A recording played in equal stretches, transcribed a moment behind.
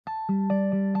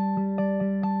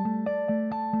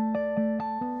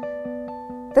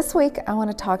This week, I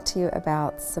want to talk to you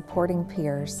about supporting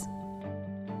peers.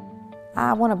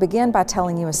 I want to begin by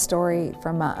telling you a story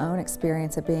from my own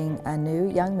experience of being a new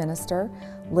young minister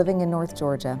living in North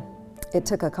Georgia. It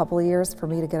took a couple of years for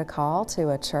me to get a call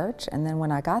to a church, and then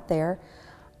when I got there,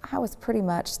 I was pretty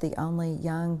much the only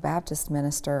young Baptist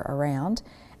minister around,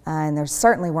 and there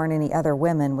certainly weren't any other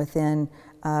women within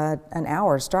an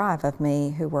hour's drive of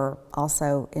me who were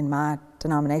also in my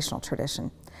denominational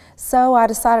tradition. So I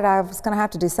decided I was going to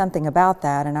have to do something about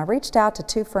that, and I reached out to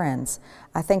two friends.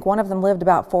 I think one of them lived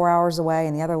about 4 hours away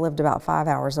and the other lived about 5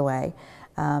 hours away,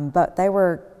 but they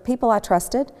were people I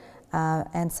trusted,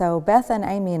 and so Beth and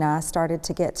Amy and I started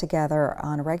to get together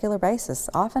on a regular basis,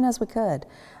 often as we could.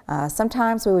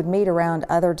 Sometimes we would meet around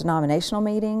other denominational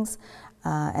meetings,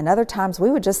 and other times we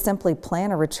would just simply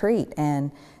plan a retreat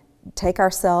and take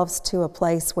ourselves to a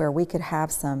place where we could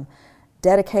have some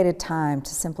dedicated time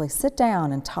to simply sit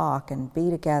down and talk and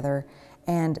be together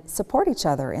and support each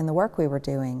other in the work we were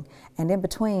doing, and in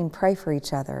between pray for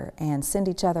each other and send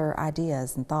each other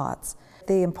ideas and thoughts.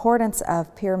 The importance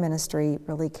of peer ministry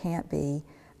really can't be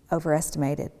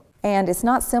overestimated. And it's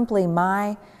not simply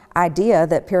my idea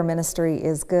that peer ministry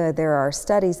is good. There are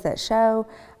studies that show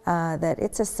that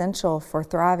it's essential for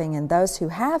thriving, and those who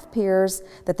have peers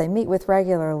that they meet with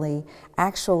regularly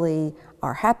actually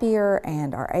are happier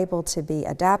and are able to be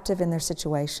adaptive in their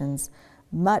situations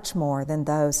much more than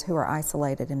those who are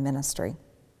isolated in ministry.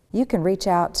 You can reach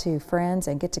out to friends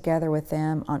and get together with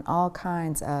them on all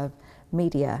kinds of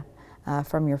media,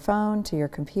 from your phone to your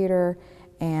computer,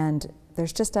 and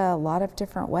there's just a lot of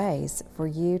different ways for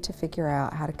you to figure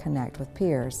out how to connect with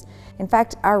peers. In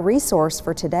fact, our resource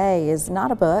for today is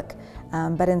not a book,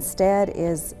 but instead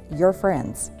is your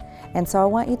friends. And so I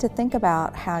want you to think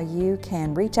about how you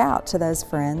can reach out to those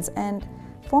friends and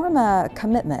form a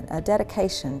commitment, a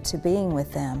dedication to being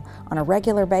with them on a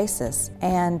regular basis.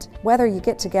 And whether you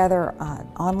get together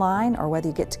online or whether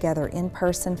you get together in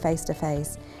person, face to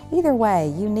face, either way,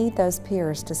 you need those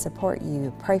peers to support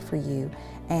you, pray for you,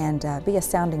 and be a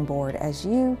sounding board as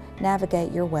you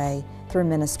navigate your way through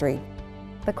ministry.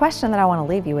 The question that I want to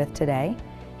leave you with today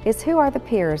is, who are the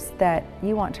peers that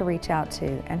you want to reach out to,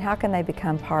 and how can they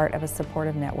become part of a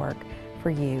supportive network for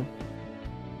you?